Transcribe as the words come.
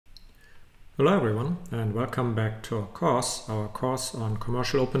Hello everyone and welcome back to COSS, our course on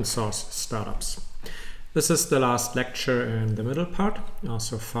commercial open source startups. This is the last lecture in the middle part.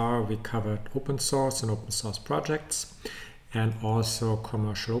 So far we covered open source and open source projects and also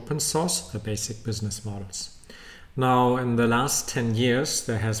commercial open source, the basic business models. Now in the last 10 years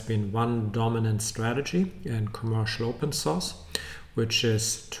there has been one dominant strategy in commercial open source, which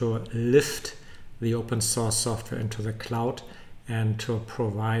is to lift the open source software into the cloud and to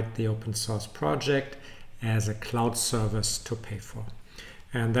provide the open source project as a cloud service to pay for.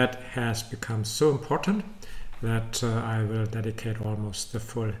 And that has become so important that I will dedicate almost the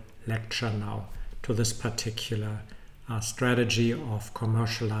full lecture now to this particular strategy of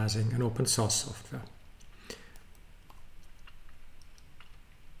commercializing an open source software.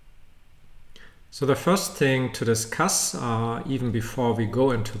 So the first thing to discuss, even before we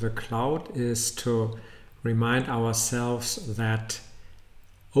go into the cloud, is to remind ourselves that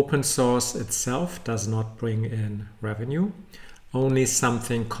open source itself does not bring in revenue. Only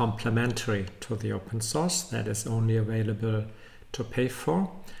something complementary to the open source that is only available to pay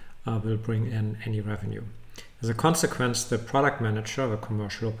for will bring in any revenue. As a consequence, the product manager of a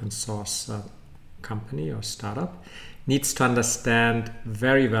commercial open source company or startup needs to understand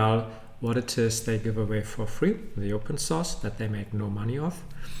very well what it is they give away for free, the open source that they make no money off,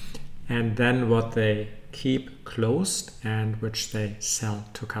 and then what they keep closed and which they sell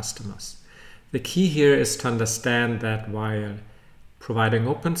to customers. The key here is to understand that while providing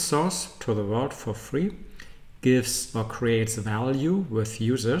open source to the world for free gives or creates value with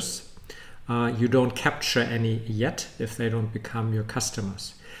users, you don't capture any yet if they don't become your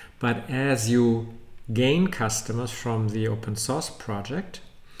customers. But as you gain customers from the open source project,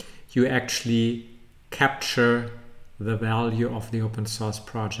 you actually capture the value of the open source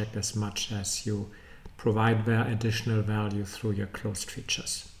project as much as you provide additional value through your closed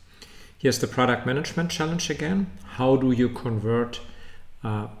features. Here's the product management challenge again. How do you convert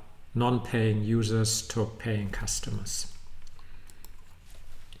non-paying users to paying customers?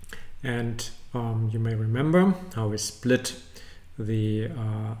 And you may remember how we split the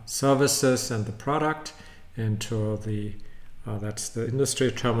services and the product into the, that's the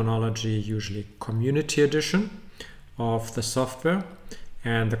industry terminology, usually community edition of the software,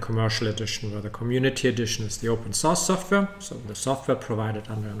 and the commercial edition, where the community edition is the open source software, so the software provided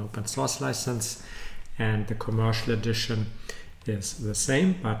under an open source license, and the commercial edition is the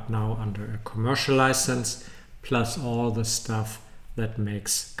same but now under a commercial license, plus all the stuff that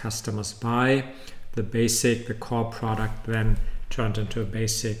makes customers buy the core product, then turned into a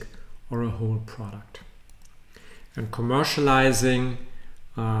basic or a whole product. And commercializing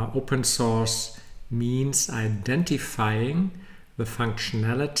open source means identifying the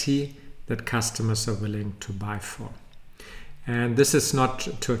functionality that customers are willing to buy for. And this is not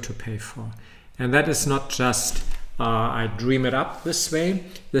to pay for. And that is not just I dream it up this way.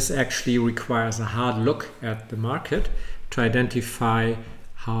 This actually requires a hard look at the market to identify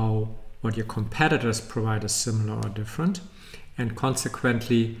what your competitors provide is similar or different, and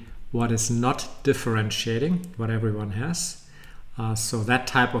consequently what is not differentiating what everyone has. So that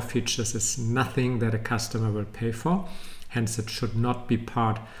type of features is nothing that a customer will pay for. Hence, it should not be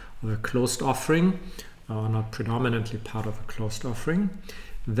part of a closed offering, or not predominantly part of a closed offering.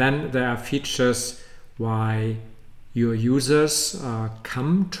 Then there are features why your users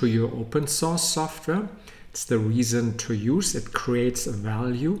come to your open source software. It's the reason to use. It creates a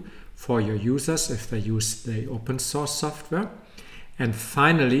value for your users if they use the open source software. And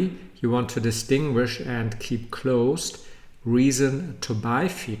finally, you want to distinguish and keep closed reason to buy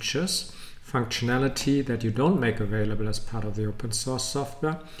features, functionality that you don't make available as part of the open source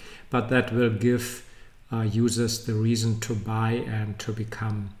software, but that will give users the reason to buy and to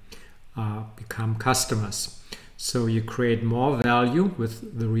become customers. So you create more value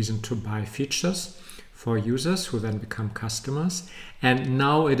with the reason to buy features for users who then become customers. And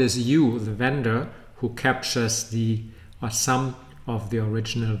now it is you, the vendor, who captures some of the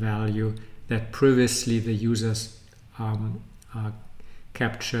original value that previously the users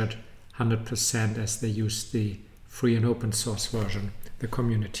captured 100% as they used the free and open source version, the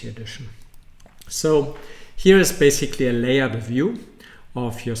community edition. So here is basically a layered view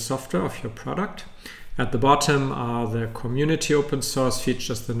of your software, of your product. At the bottom are the community open source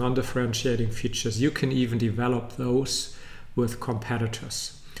features, the non-differentiating features. You can even develop those with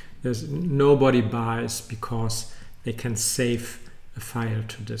competitors. Nobody buys because they can save a file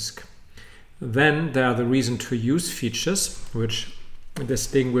to disk. Then there are the reason to use features, which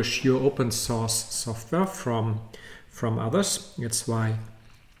distinguish your open source software from others. It's why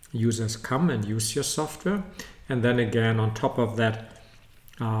users come and use your software. And then again, on top of that,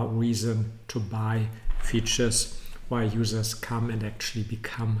 reason to buy features, why users come and actually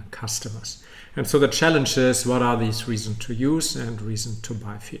become customers. And so the challenge is, what are these reasons to use and reason to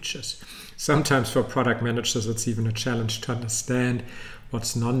buy features? Sometimes for product managers, it's even a challenge to understand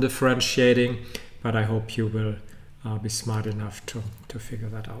what's non-differentiating, but I hope you will be smart enough to figure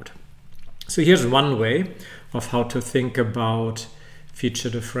that out. So here's one way of how to think about feature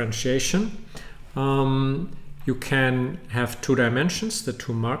differentiation. You can have two dimensions, the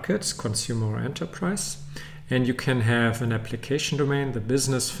two markets, consumer or enterprise. And you can have an application domain, the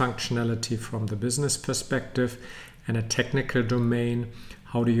business functionality from the business perspective, and a technical domain.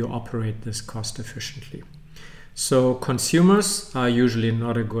 How do you operate this cost efficiently? So consumers are usually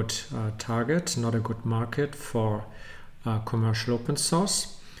not a good target, not a good market for commercial open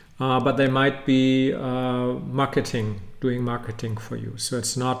source, but they might be doing marketing for you. So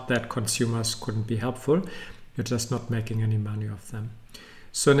it's not that consumers couldn't be helpful, you're just not making any money off them.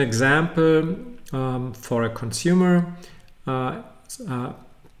 So an example for a consumer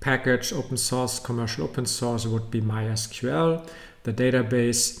package, open source, commercial open source, would be MySQL, the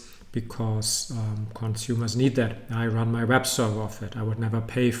database, because consumers need that. I run my web server off it. I would never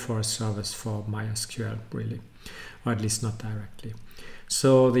pay for a service for MySQL, really, or at least not directly.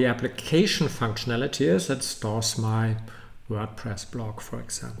 So the application functionality is it stores my WordPress blog, for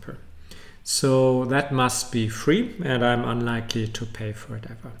example. So that must be free, and I'm unlikely to pay for it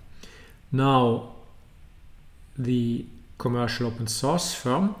ever. Now, the commercial open source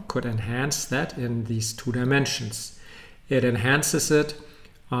firm could enhance that in these two dimensions. It enhances it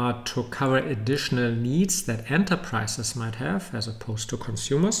to cover additional needs that enterprises might have as opposed to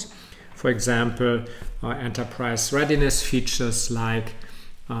consumers. For example, enterprise readiness features like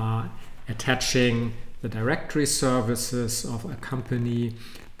attaching the directory services of a company,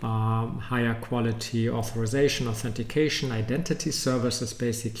 higher quality authorization, authentication, identity services,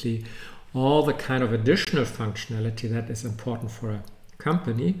 basically all the kind of additional functionality that is important for a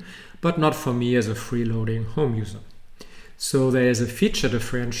company, but not for me as a freeloading home user. So there is a feature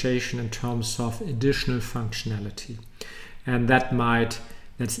differentiation in terms of additional functionality, and that's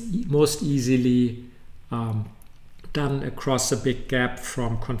most easily done across a big gap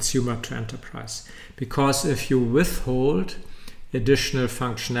from consumer to enterprise. Because if you withhold additional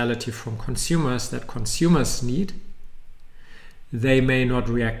functionality from consumers that consumers need, they may not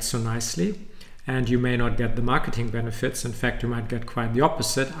react so nicely, and you may not get the marketing benefits. In fact, you might get quite the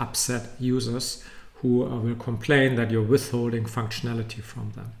opposite, upset users who will complain that you're withholding functionality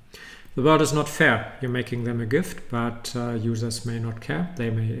from them. The world is not fair. You're making them a gift, but users may not care. They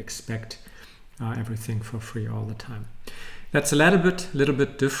may expect everything for free all the time. That's a little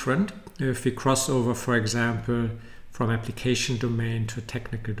bit different if we cross over, for example, from application domain to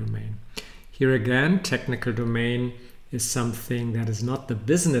technical domain. Here again, technical domain is something that is not the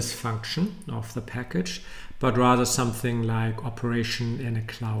business function of the package, but rather something like operation in a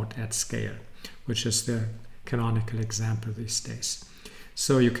cloud at scale, which is the canonical example these days.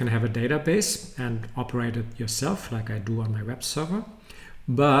 So you can have a database and operate it yourself, like I do on my web server,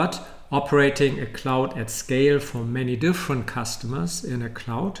 but operating a cloud at scale for many different customers in a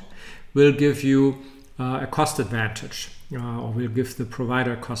cloud will give you a cost advantage, or will give the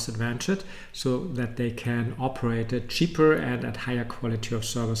provider a cost advantage so that they can operate it cheaper and at higher quality of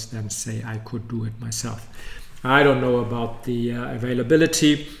service than, say, I could do it myself. I don't know about the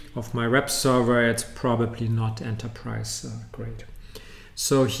availability of my web server. It's probably not enterprise grade.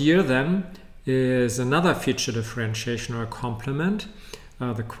 So here then is another feature differentiation or a complement,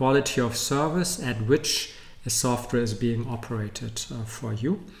 the quality of service at which a software is being operated for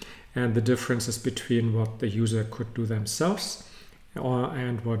you, and the differences between what the user could do themselves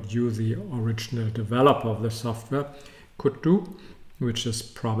and what you, the original developer of the software, could do, which is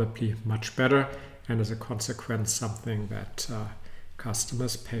probably much better, and as a consequence something that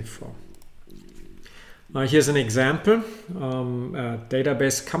customers pay for. Here's an example, a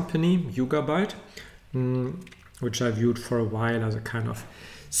database company, Yugabyte, which I viewed for a while as a kind of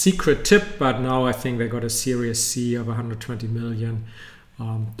secret tip, but now I think they got a Series C of $120 million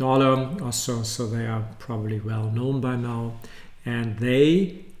or so, so they are probably well known by now. And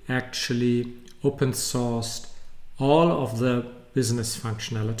they actually open sourced all of the business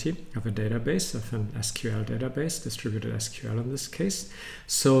functionality of a database, of an SQL database, distributed SQL in this case.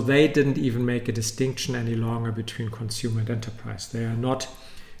 So they didn't even make a distinction any longer between consumer and enterprise. They are not,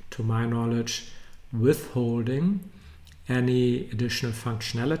 to my knowledge, withholding any additional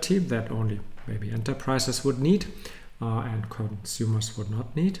functionality that only maybe enterprises would need and consumers would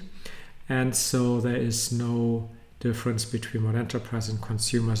not need. And so there is no difference between what enterprise and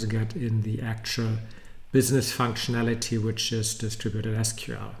consumers get in the actual business functionality which is distributed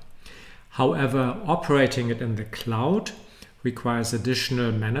SQL. However, operating it in the cloud requires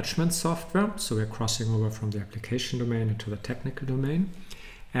additional management software. So we're crossing over from the application domain into the technical domain.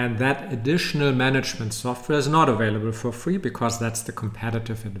 And that additional management software is not available for free because that's the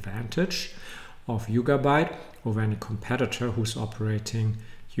competitive advantage of Yugabyte over any competitor who's operating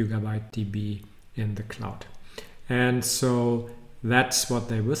Yugabyte DB in the cloud. And so that's what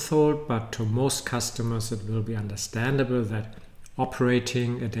they withhold, but to most customers it will be understandable that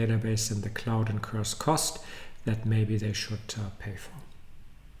operating a database in the cloud incurs cost that maybe they should pay for.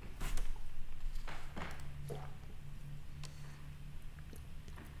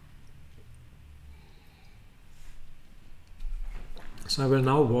 So I will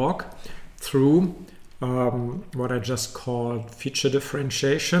now walk through what I just called feature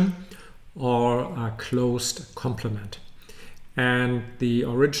differentiation or a closed complement. And the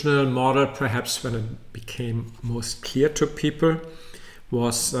original model, perhaps when it became most clear to people,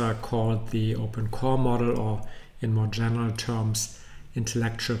 was called the open core model, or in more general terms,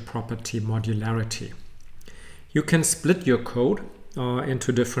 intellectual property modularity. You can split your code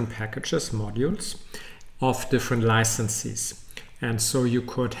into different packages, modules, of different licenses. And so you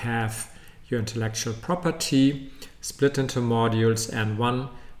could have your intellectual property split into modules, and one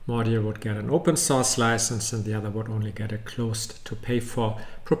module would get an open source license and the other would only get a closed to pay for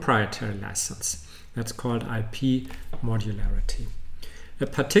proprietary license. That's called IP modularity. A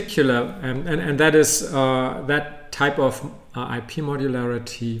particular, and that is that type of IP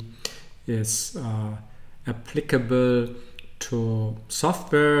modularity is applicable to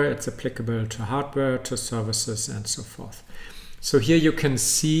software, it's applicable to hardware, to services, and so forth. So here you can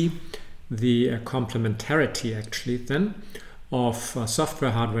see the complementarity actually then of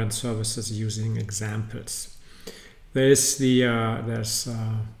software, hardware, and services using examples. There's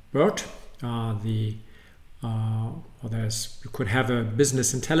BERT, you could have a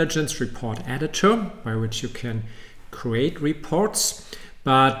business intelligence report editor by which you can create reports,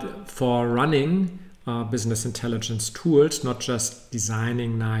 but for running business intelligence tools, not just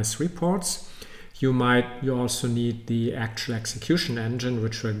designing nice reports, you also need the actual execution engine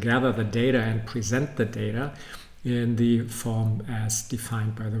which will gather the data and present the data in the form as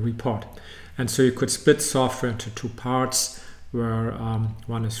defined by the report. And so you could split software into two parts where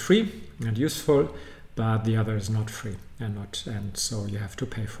one is free and useful, but the other is not free and so you have to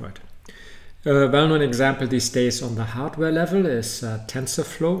pay for it. A well-known example these days on the hardware level is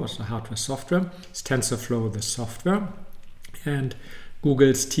TensorFlow, also hardware software. It's TensorFlow the software, and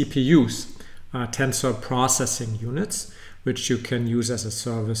Google's TPUs, tensor processing units, which you can use as a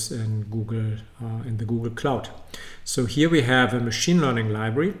service in the Google Cloud. So here we have a machine learning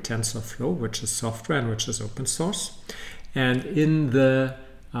library, TensorFlow, which is software and which is open source. And in the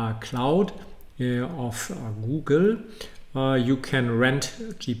cloud of Google, you can rent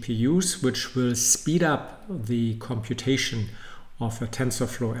GPUs, which will speed up the computation of a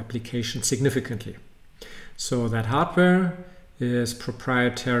TensorFlow application significantly. So that hardware is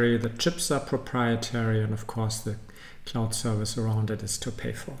proprietary, the chips are proprietary, and of course the cloud service around it is to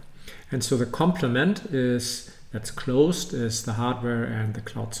pay for. And so the complement that's closed is the hardware and the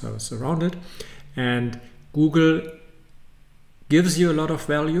cloud service around it. And Google gives you a lot of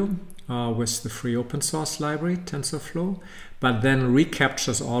value with the free open source library TensorFlow, but then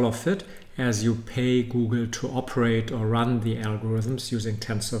recaptures all of it as you pay Google to operate or run the algorithms using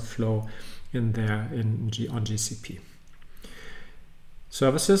TensorFlow on GCP.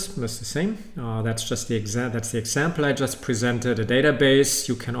 Services is the same. That's just the example I just presented. A database,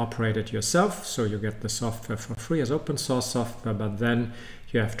 you can operate it yourself, so you get the software for free as open source software, but then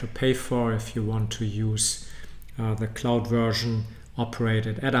you have to pay for if you want to use the cloud version, operate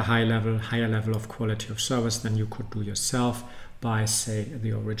it at a higher level of quality of service than you could do yourself by, say,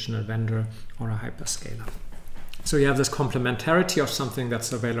 the original vendor or a hyperscaler. So you have this complementarity of something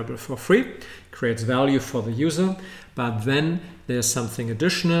that's available for free, creates value for the user, but then there's something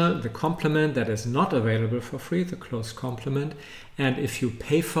additional, the complement that is not available for free, the closed complement. And if you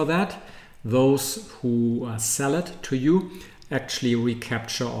pay for that, those who sell it to you actually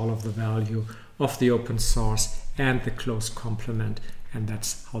recapture all of the value of the open source and the closed complement, and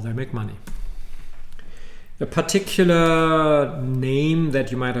that's how they make money. A particular name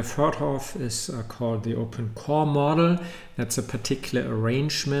that you might have heard of is called the open core model. That's a particular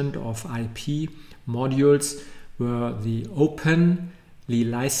arrangement of IP modules where the openly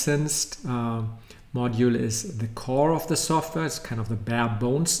licensed module is the core of the software. It's kind of the bare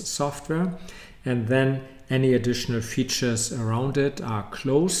bones software. And then any additional features around it are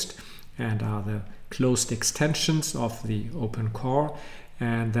closed and are the closed extensions of the open core.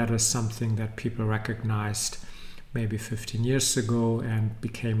 and that is something that people recognized maybe 15 years ago and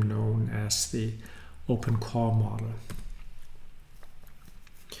became known as the open core model.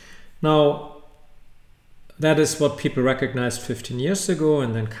 Now, that is what people recognized 15 years ago,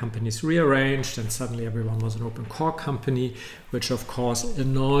 and then companies rearranged, and suddenly everyone was an open core company, which of course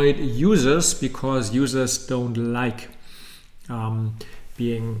annoyed users because users don't like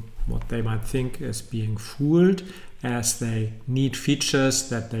being what they might think is being fooled, as they need features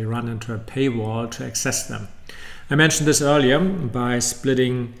that they run into a paywall to access them. I mentioned this earlier by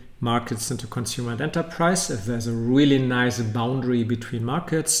splitting markets into consumer and enterprise. If there's a really nice boundary between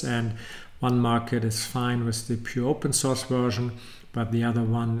markets and one market is fine with the pure open source version, but the other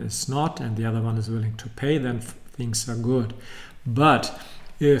one is not, and the other one is willing to pay, then things are good. But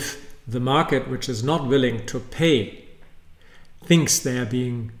if the market which is not willing to pay thinks they are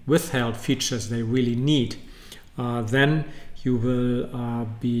being withheld features they really need, then you will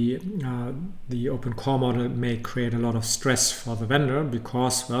the open core model may create a lot of stress for the vendor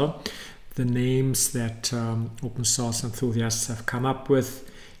because, well, the names that open source enthusiasts have come up with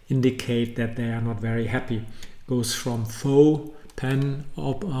indicate that they are not very happy. Goes from faux pen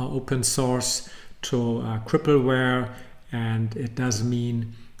open source to crippleware, and it does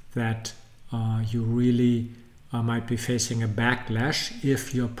mean that you really might be facing a backlash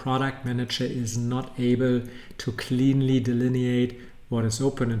if your product manager is not able to cleanly delineate what is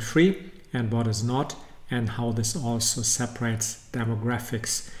open and free and what is not, and how this also separates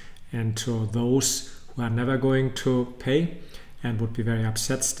demographics into those who are never going to pay and would be very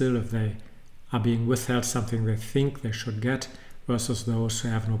upset still if they are being withheld something they think they should get, versus those who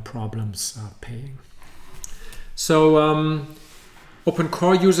have no problems paying. So open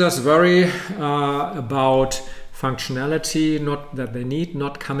core users worry about functionality not that they need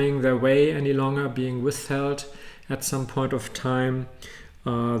not coming their way any longer, being withheld at some point of time,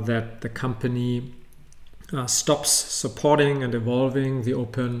 that the company stops supporting and evolving the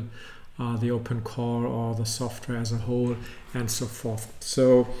open core or the software as a whole, and so forth.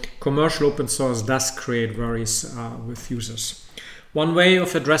 So commercial open source does create worries with users. One way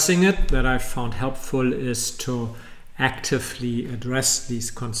of addressing it that I found helpful is to actively address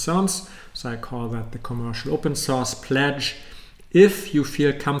these concerns. So I call that the commercial open source pledge. If you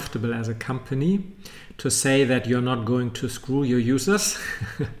feel comfortable as a company to say that you're not going to screw your users,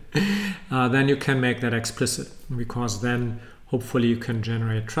 then you can make that explicit, because then hopefully you can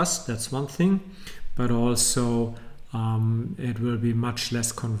generate trust. That's one thing, but also it will be much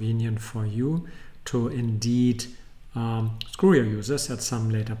less convenient for you to indeed screw your users at some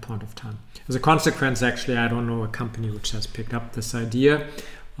later point of time. As a consequence, actually, I don't know a company which has picked up this idea.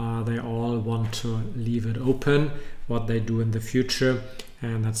 They all want to leave it open, what they do in the future,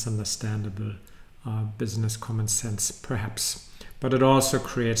 and that's understandable business common sense, perhaps. But it also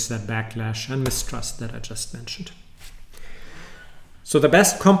creates that backlash and mistrust that I just mentioned. So the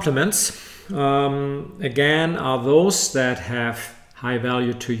best compliments, again, are those that have high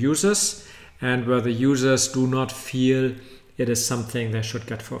value to users and where the users do not feel it is something they should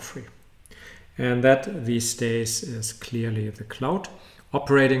get for free. And that these days is clearly the cloud.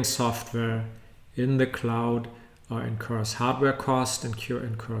 Operating software in the cloud incurs hardware cost,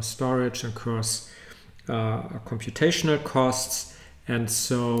 incurs storage, incurs computational costs, and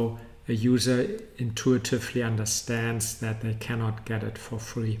so a user intuitively understands that they cannot get it for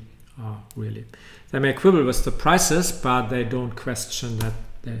free, really. They may quibble with the prices, but they don't question that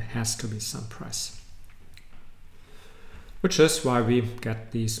there has to be some price. Which is why we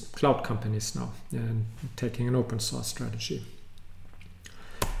get these cloud companies now and taking an open source strategy.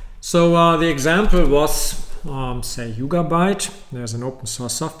 So the example was, say, Yugabyte. There's an open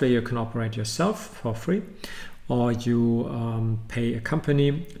source software you can operate yourself for free, or you pay a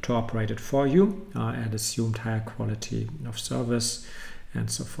company to operate it for you at assumed higher quality of service and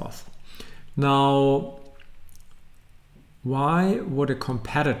so forth. Now, why would a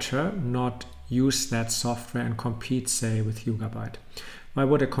competitor not use that software and compete, say, with Yugabyte? Why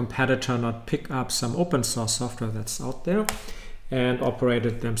would a competitor not pick up some open source software that's out there and operate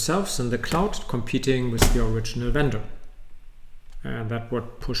it themselves in the cloud, competing with the original vendor? And that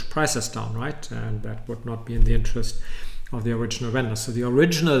would push prices down, right? And that would not be in the interest of the original vendor. So the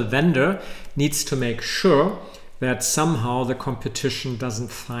original vendor needs to make sure that somehow the competition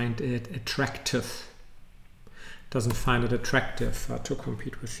doesn't find it attractive, to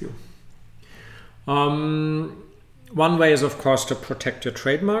compete with you. One way is, of course, to protect your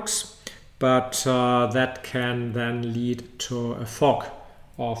trademarks, but that can then lead to a fork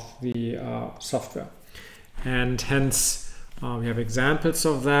of the software. And hence, we have examples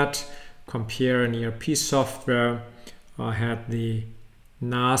of that. Compare an ERP software had the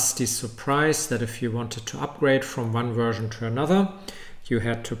nasty surprise that if you wanted to upgrade from one version to another, you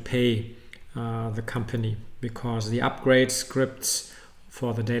had to pay the company, because the upgrade scripts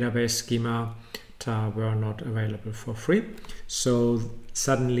for the database schema were not available for free. So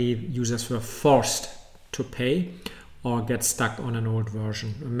suddenly users were forced to pay or get stuck on an old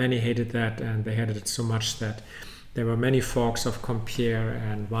version. Many hated that, and they hated it so much that there were many forks of Compare,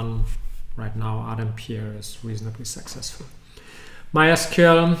 and one right now, Adempire, is reasonably successful.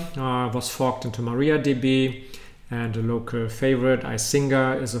 MySQL was forked into MariaDB, and a local favorite,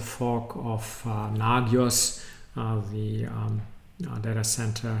 Isinga, is a fork of Nagios, the data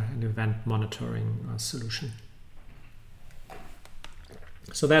center and event monitoring solution.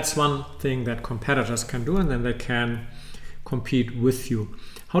 So that's one thing that competitors can do, and then they can compete with you.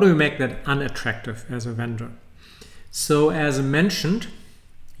 How do we make that unattractive as a vendor? So as mentioned,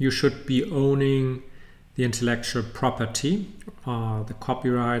 you should be owning the intellectual property, the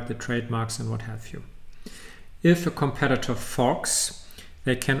copyright, the trademarks, and what have you. If a competitor forks,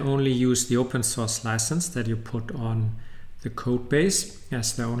 they can only use the open source license that you put on the code base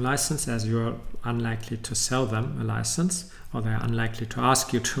as their own license, as you're unlikely to sell them a license, or they're unlikely to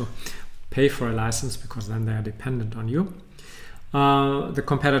ask you to pay for a license, because then they are dependent on you. The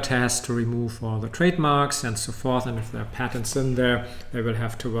competitor has to remove all the trademarks and so forth, and if there are patents in there, they will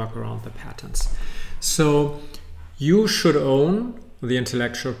have to work around the patents. So you should own the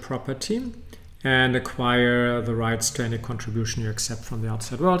intellectual property and acquire the rights to any contribution you accept from the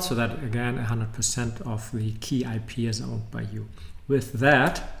outside world, so that again 100% of the key IP is owned by you. With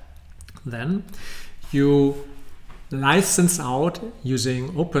that, then you license out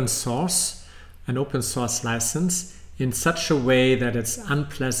using open source, an open source license, in such a way that it's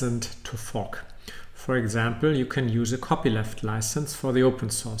unpleasant to fork. For example, you can use a copyleft license for the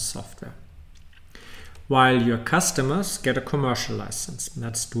open source software, while your customers get a commercial license.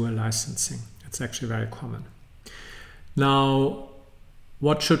 That's dual licensing. It's actually very common. Now,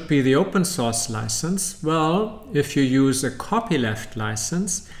 what should be the open source license? Well, if you use a copyleft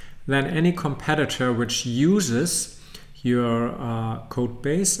license, then any competitor which uses your code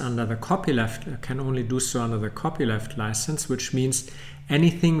base under the copyleft can only do so under the copyleft license, which means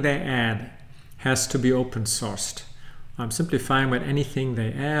anything they add has to be open sourced. I'm simplifying, but anything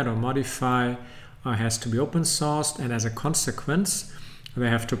they add or modify has to be open sourced, and as a consequence, they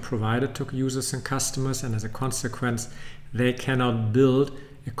have to provide it to users and customers, and as a consequence, they cannot build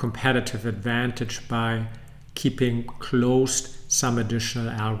a competitive advantage by keeping closed some additional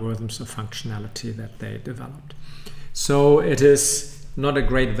algorithms or functionality that they developed. So it is not a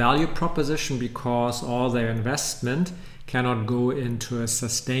great value proposition, because all their investment cannot go into a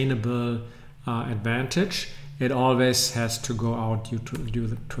sustainable advantage. It always has to go out to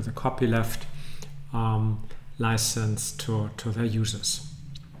the copyleft license to their users.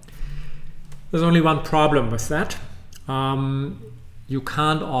 There's only one problem with that. You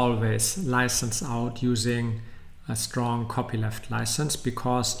can't always license out using a strong copyleft license,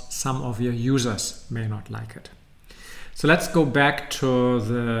 because some of your users may not like it. So let's go back to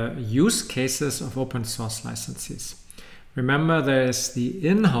the use cases of open source licenses. Remember, there is the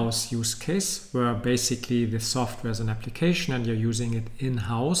in-house use case, where basically the software is an application and you're using it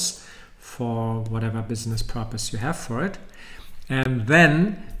in-house for whatever business purpose you have for it. And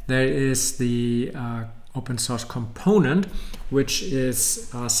then there is the open source component, which is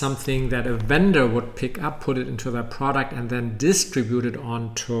something that a vendor would pick up, put it into their product, and then distribute it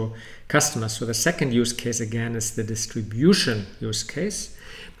on to customers. So the second use case again is the distribution use case,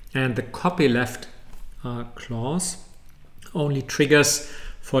 and the copyleft clause only triggers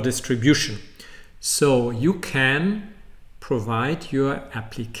for distribution. So you can provide your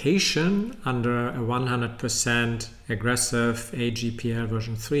application under a 100% aggressive AGPL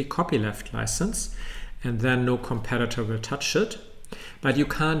version 3 copyleft license, and then no competitor will touch it. But you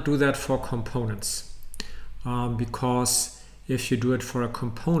can't do that for components, because if you do it for a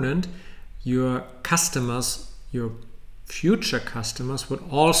component, your customers, your future customers, would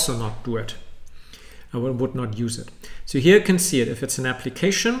also not do it, would not use it. So here you can see it. If it's an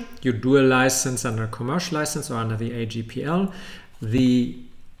application, you do a license under a commercial license or under the AGPL. The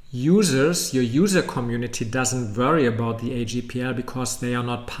users, your user community, doesn't worry about the AGPL, because they are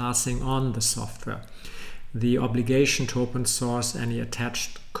not passing on the software. The obligation to open source any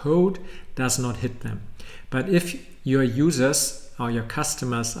attached code does not hit them. But if your users or your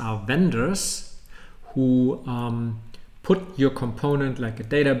customers are vendors who put your component, like a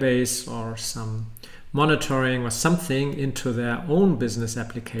database or some monitoring or something, into their own business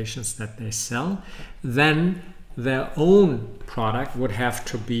applications that they sell, then their own product would have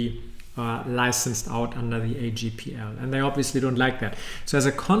to be licensed out under the AGPL, and they obviously don't like that. So as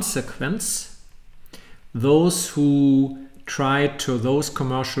a consequence, those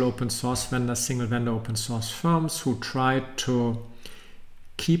commercial open source vendors, single vendor open source firms who tried to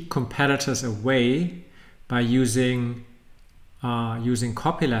keep competitors away by using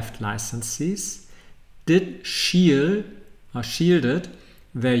copyleft licenses did shielded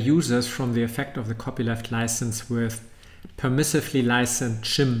their users from the effect of the copyleft license with permissively licensed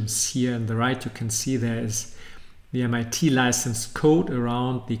shims. Here on the right you can see there is the MIT licensed code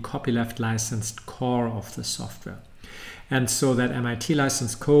around the copyleft licensed core of the software. And so that MIT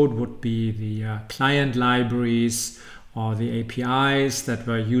licensed code would be the client libraries or the APIs that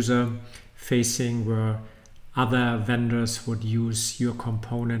were user facing, where other vendors would use your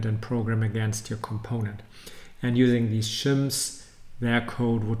component and program against your component. And using these shims, their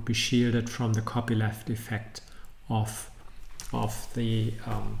code would be shielded from the copyleft effect of the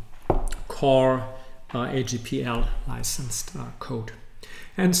core AGPL licensed code.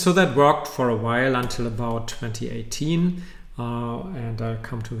 And so that worked for a while until about 2018, and I'll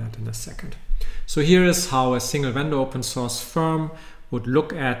come to that in a second. So here is how a single vendor open source firm would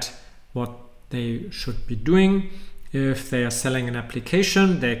look at what they should be doing. If they are selling an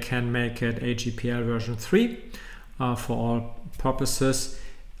application, they can make it AGPL version 3 for all purposes.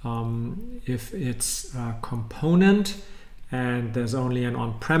 If it's a component and there's only an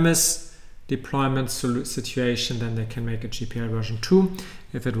on-premise deployment situation, then they can make a GPL version 2.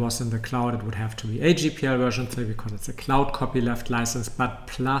 If it was in the cloud, it would have to be AGPL version 3 because it's a cloud copyleft license, but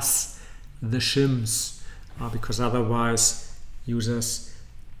plus the shims, because otherwise users,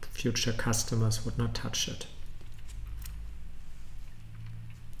 future customers would not touch it.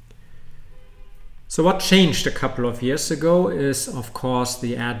 So what changed a couple of years ago is, of course,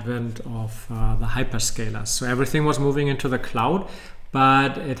 the advent of the hyperscalers. So everything was moving into the cloud,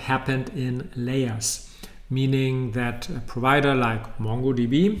 but it happened in layers, meaning that a provider like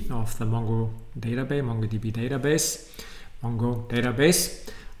MongoDB of the MongoDB database,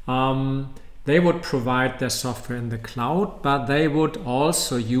 they would provide their software in the cloud, but they would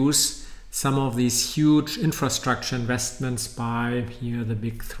also use some of these huge infrastructure investments by here the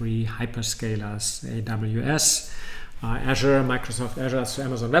big three hyperscalers: AWS, Azure, Microsoft Azure, so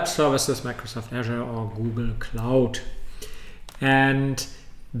Amazon Web Services, Microsoft Azure, or Google Cloud. And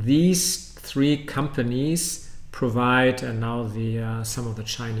these three companies provide, and now some of the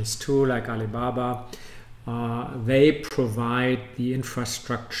Chinese too, like Alibaba, they provide the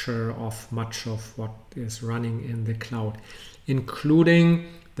infrastructure of much of what is running in the cloud, including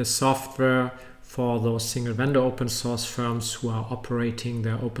the software for those single vendor open source firms who are operating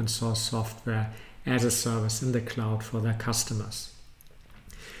their open source software as a service in the cloud for their customers.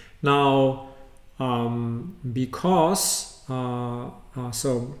 Now, and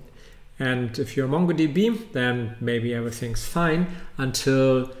if you're MongoDB, then maybe everything's fine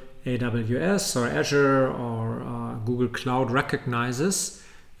until AWS or Azure or Google Cloud recognizes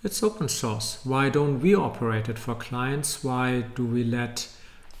it's open source. Why don't we operate it for clients? Why do we let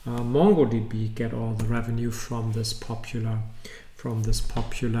MongoDB get all the revenue from this popular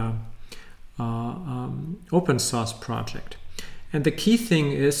open source project? And the key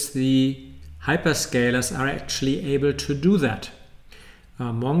thing is the hyperscalers are actually able to do that.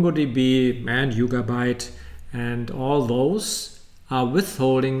 MongoDB and Yugabyte and all those are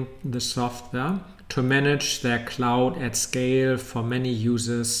withholding the software to manage their cloud at scale for many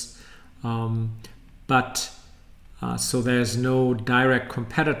users, so there's no direct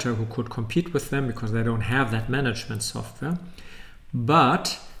competitor who could compete with them because they don't have that management software.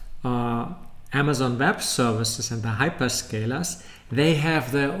 But Amazon Web Services and the hyperscalers, they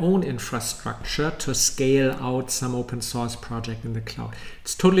have their own infrastructure to scale out some open source project in the cloud.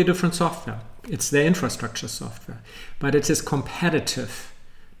 It's totally different software. It's their infrastructure software, but it is competitive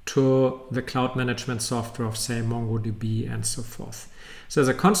to the cloud management software of, say, MongoDB and so forth. So as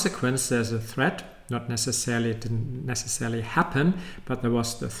a consequence, there's a threat. It didn't necessarily happen, but there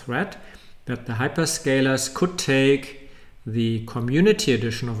was the threat that the hyperscalers could take the community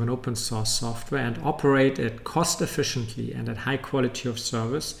edition of an open source software and operate it cost efficiently and at high quality of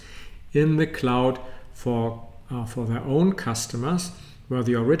service in the cloud for their own customers, where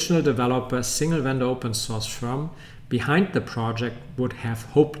the original developer, single vendor open source firm behind the project would have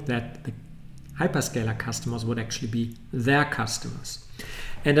hoped that the hyperscaler customers would actually be their customers.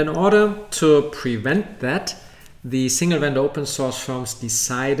 And in order to prevent that, the single vendor open source firms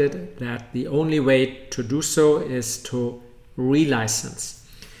decided that the only way to do so is to relicense.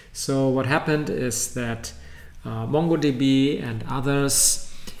 So what happened is that MongoDB and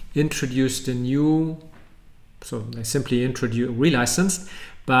others introduced a new So they simply relicensed,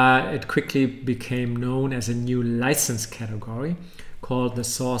 but it quickly became known as a new license category called the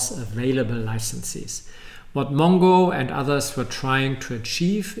source available licensees. What Mongo and others were trying to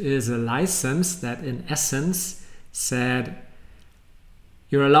achieve is a license that in essence said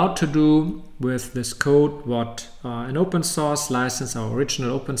you're allowed to do with this code what an open source license, our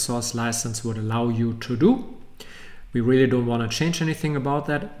original open source license, would allow you to do. We really don't want to change anything about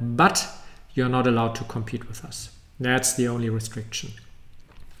that, but you're not allowed to compete with us. That's the only restriction.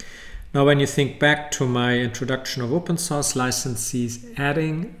 Now, when you think back to my introduction of open source licensees,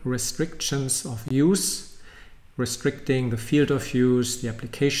 adding restrictions of use, restricting the field of use, the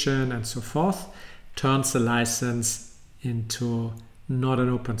application, and so forth, turns the license into not an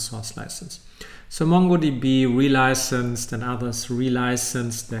open source license. So MongoDB relicensed and others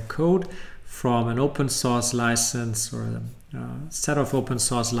relicensed their code from an open source license or a set of open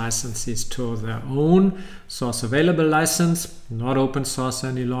source licenses to their own source available license, not open source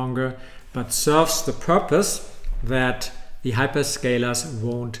any longer, but serves the purpose that the hyperscalers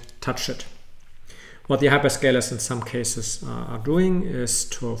won't touch it. What the hyperscalers in some cases are doing is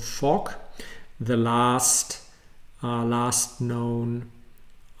to fork the last known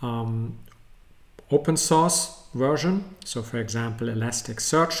open source version. So for example,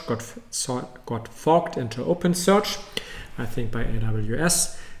 Elasticsearch got forked into OpenSearch, I think by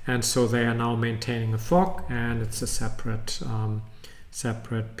AWS, and so they are now maintaining a fork, and it's a separate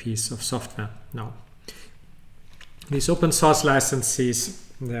piece of software now. These open source licenses,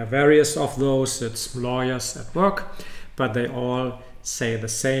 there are various of those. It's lawyers at work, but they all say the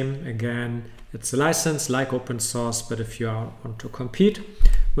same. Again, it's a license like open source, but if you want to compete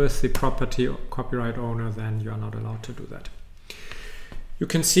with the copyright owner, then you are not allowed to do that. You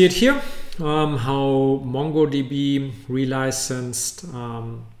can see it here, how MongoDB relicensed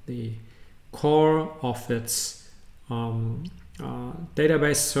the core of its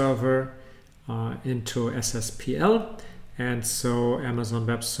database server into SSPL, and so Amazon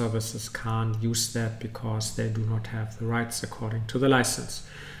Web Services can't use that because they do not have the rights according to the license.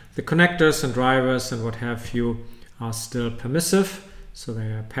 The connectors and drivers and what have you are still permissive, so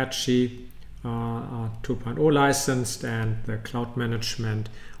they are Apache 2.0 licensed, and the cloud management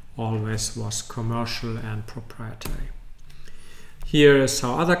always was commercial and proprietary. Here is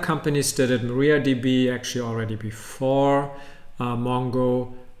how other companies did it. MariaDB, actually already before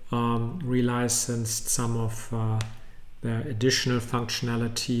Mongo, relicensed some of their additional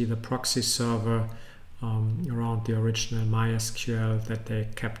functionality, the proxy server around the original MySQL that they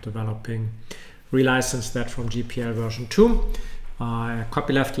kept developing, relicensed that from GPL version 2. A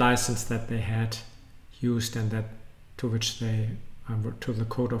copyleft license that they had used and that to which they to the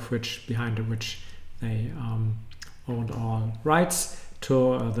code of which behind which they owned all rights,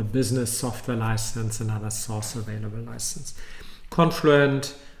 to the business software license, another source available license,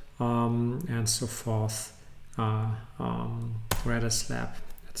 Confluent, and so forth, Redis Lab,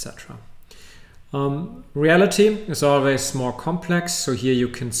 etc. Reality is always more complex. So here you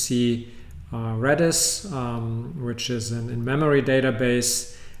can see Redis, which is an in-memory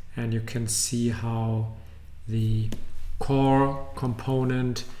database, and you can see how the core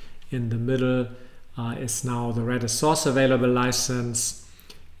component in the middle is now the Redis source available license,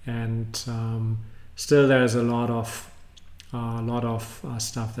 and still there's a lot of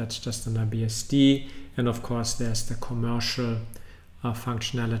stuff that's just in a BSD, and of course there's the commercial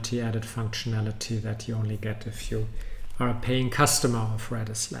functionality, added functionality that you only get if you are a paying customer of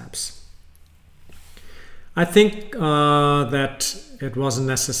Redis Labs. I think that it wasn't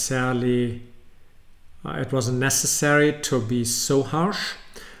necessary to be so harsh.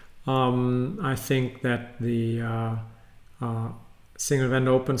 I think that the single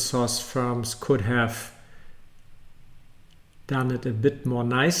vendor open source firms could have done it a bit more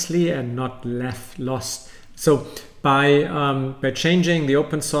nicely and not lost. So by changing the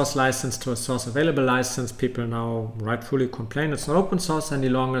open source license to a source available license, people now rightfully complain it's not open source any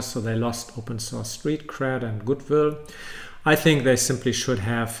longer, so they lost open source street cred and goodwill. I think they simply should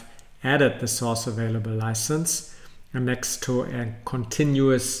have added the source available license next to a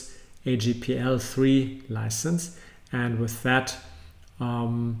continuous AGPL3 license, and with that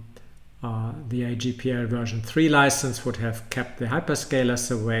the AGPL version 3 license would have kept the hyperscalers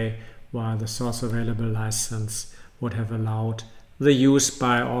away, while the source available license would have allowed the use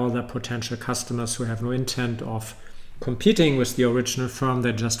by all the potential customers who have no intent of competing with the original firm.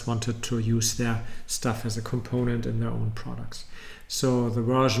 They just wanted to use their stuff as a component in their own products. So the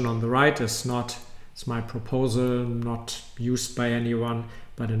version on the right is not, it's my proposal, not used by anyone,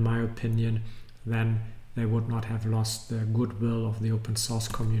 but in my opinion, then they would not have lost the goodwill of the open source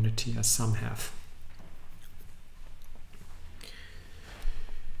community as some have.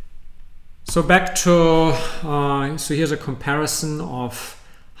 So back to, so here's a comparison of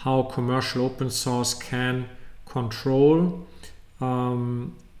how commercial open source can control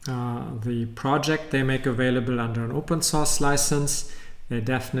the project they make available under an open source license. They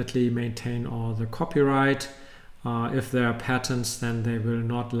definitely maintain all the copyright. If there are patents, then they will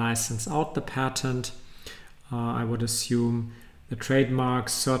not license out the patent. I would assume the trademark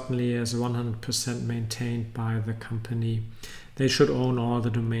certainly is 100% maintained by the company. They should own all the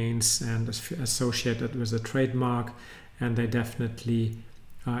domains and associated with the trademark, and they definitely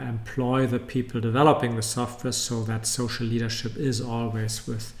employ the people developing the software, so that social leadership is always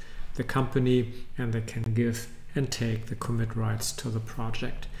with the company and they can give and take the commit rights to the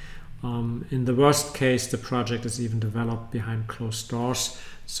project. In the worst case, the project is even developed behind closed doors,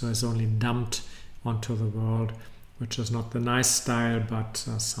 so it's only dumped onto the world, which is not the nice style, but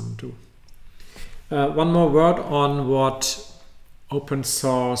some do. One more word on what open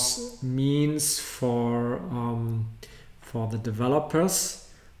source means for the developers,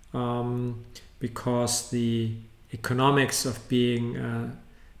 because the economics of being a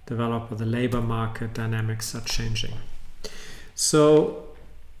developer, the labor market dynamics are changing. So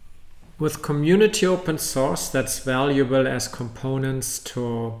with community open source, that's valuable as components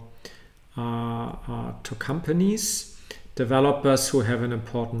to companies. Developers who have an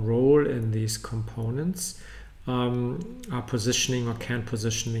important role in these components are positioning or can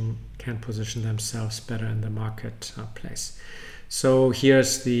position themselves better in the marketplace. So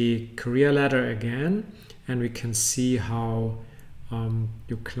here's the career ladder again, and we can see how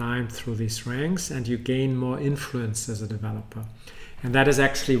you climb through these ranks and you gain more influence as a developer. And that is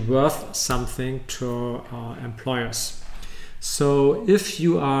actually worth something to employers. So if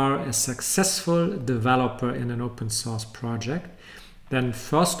you are a successful developer in an open source project, then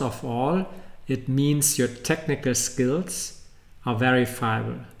first of all, it means your technical skills are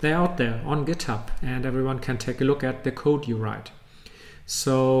verifiable. They're out there on GitHub and everyone can take a look at the code you write.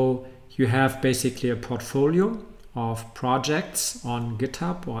 So you have basically a portfolio of projects on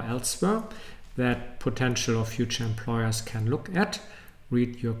GitHub or elsewhere that potential or future employers can look at,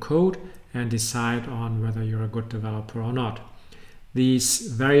 read your code, and decide on whether you're a good developer or not. These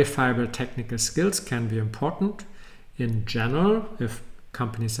verifiable technical skills can be important in general if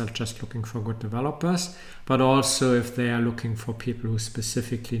companies are just looking for good developers, but also if they are looking for people who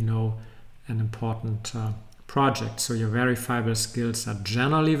specifically know an important project. So your verifiable skills are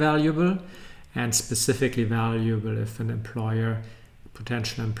generally valuable and specifically valuable if an employer,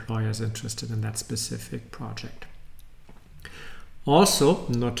 potential employer, is interested in that specific project. Also,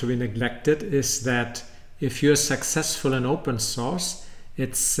 not to be neglected, is that if you're successful in open source,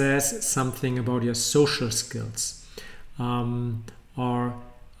 it says something about your social skills. Or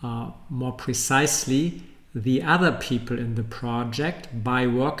more precisely, the other people in the project, by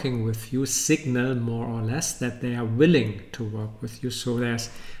working with you, signal more or less that they are willing to work with you. So there's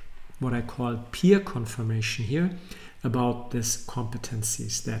what I call peer confirmation here about these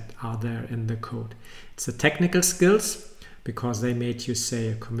competencies that are there in the code. It's the technical skills, because they made you, say,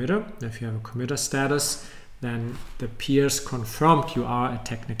 a committer. If you have a committer status, then the peers confirmed you are a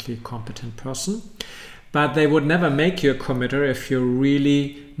technically competent person. But they would never make you a committer if you're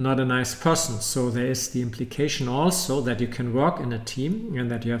really not a nice person. So there is the implication also that you can work in a team and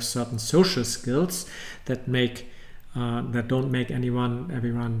that you have certain social skills that don't make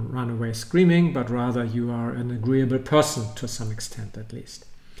everyone run away screaming, but rather you are an agreeable person to some extent at least.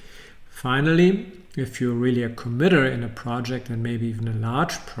 Finally, if you're really a committer in a project, and maybe even a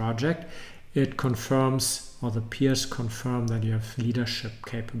large project, it confirms, or the peers confirm, that you have leadership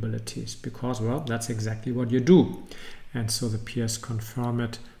capabilities, because, well, that's exactly what you do. And so the peers confirm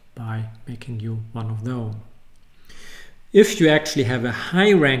it by making you one of their own. If you actually have a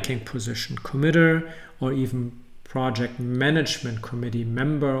high-ranking position, committer, or even project management committee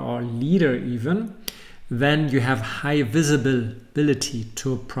member or leader even, then you have high visibility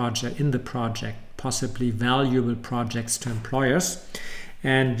to a project, in the project, possibly valuable projects to employers.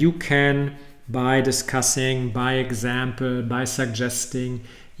 And you can, by discussing, by example, by suggesting,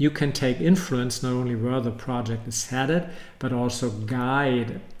 you can take influence not only where the project is headed, but also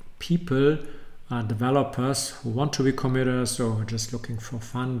guide people, developers who want to be committers or are just looking for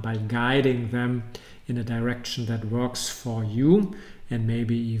fun, by guiding them in a direction that works for you and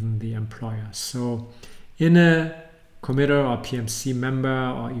maybe even the employer. So in a committer or PMC member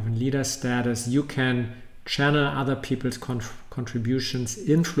or even leader status, you can channel other people's contributions,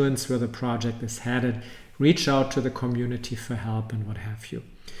 influence where the project is headed, reach out to the community for help and what have you.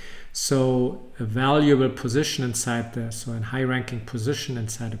 So a valuable position inside so a high-ranking position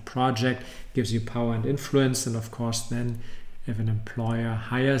inside a project gives you power and influence, and of course then if an employer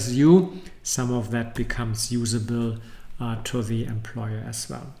hires you, some of that becomes usable to the employer as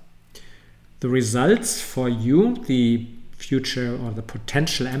well. The results for you, the future or the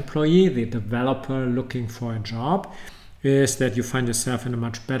potential employee, the developer looking for a job, is that you find yourself in a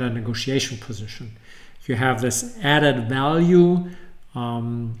much better negotiation position. You have this added value,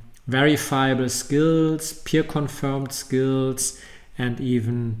 verifiable skills, peer-confirmed skills, and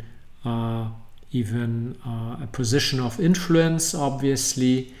even a position of influence,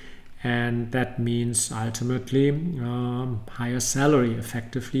 obviously, and that means ultimately higher salary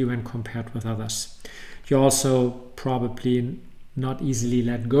effectively when compared with others. You also probably not easily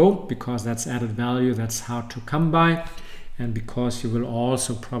let go because that's added value that's hard to come by, and because you will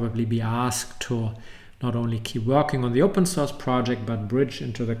also probably be asked to not only keep working on the open source project but bridge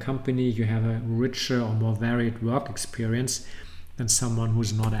into the company. You have a richer or more varied work experience than someone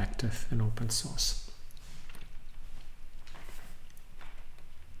who's not active in open source.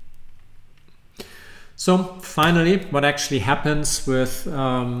 So finally, what actually happens with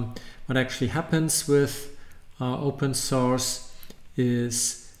open source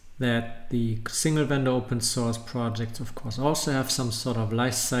is that the single vendor open source projects, of course, also have some sort of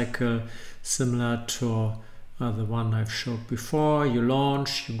life cycle similar to the one I've showed before. You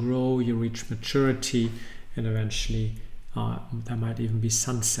launch, you grow, you reach maturity, and eventually there might even be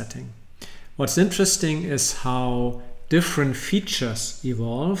sunsetting. What's interesting is how different features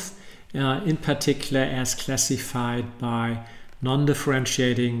evolve, in particular as classified by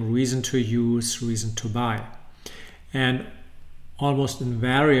non-differentiating, reason to use, reason to buy. And almost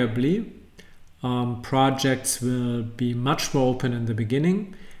invariably, projects will be much more open in the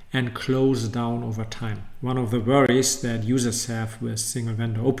beginning and close down over time. One of the worries that users have with single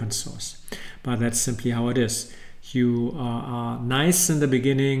vendor open source, but that's simply how it is. You are nice in the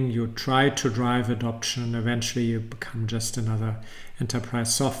beginning, you try to drive adoption, eventually you become just another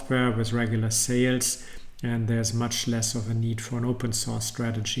enterprise software with regular sales, and there's much less of a need for an open source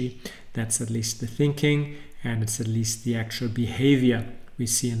strategy. That's at least the thinking, and it's at least the actual behavior we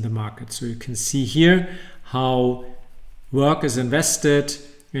see in the market. So you can see here how work is invested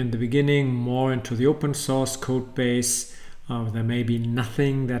in the beginning more into the open source code base. There may be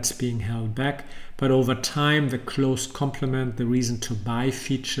nothing that's being held back, but over time the closed complement, the reason to buy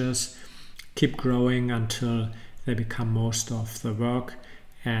features keep growing until they become most of the work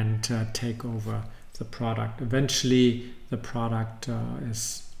and take over the product. Eventually the product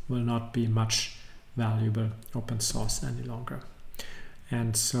will not be much valuable open source any longer.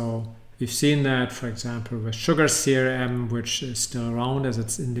 And so we've seen that, for example, with Sugar CRM, which is still around as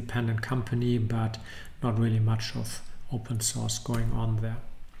its independent company, but not really much of open source going on there.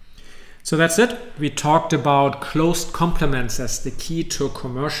 So that's it. We talked about closed complements as the key to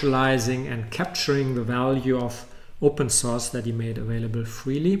commercializing and capturing the value of open source that you made available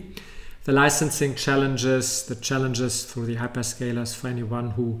freely. The licensing challenges, the challenges through the hyperscalers for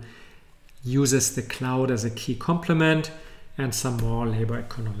anyone who uses the cloud as a key complement, and some more labor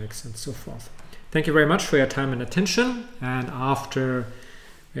economics and so forth. Thank you very much for your time and attention.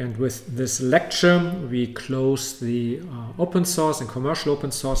 And with this lecture, we close the open source and commercial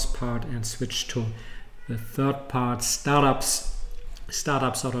open source part and switch to the third part, startups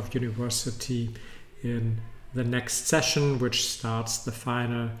out of university, in the next session, which starts the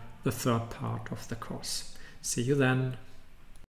third part of the course. See you then.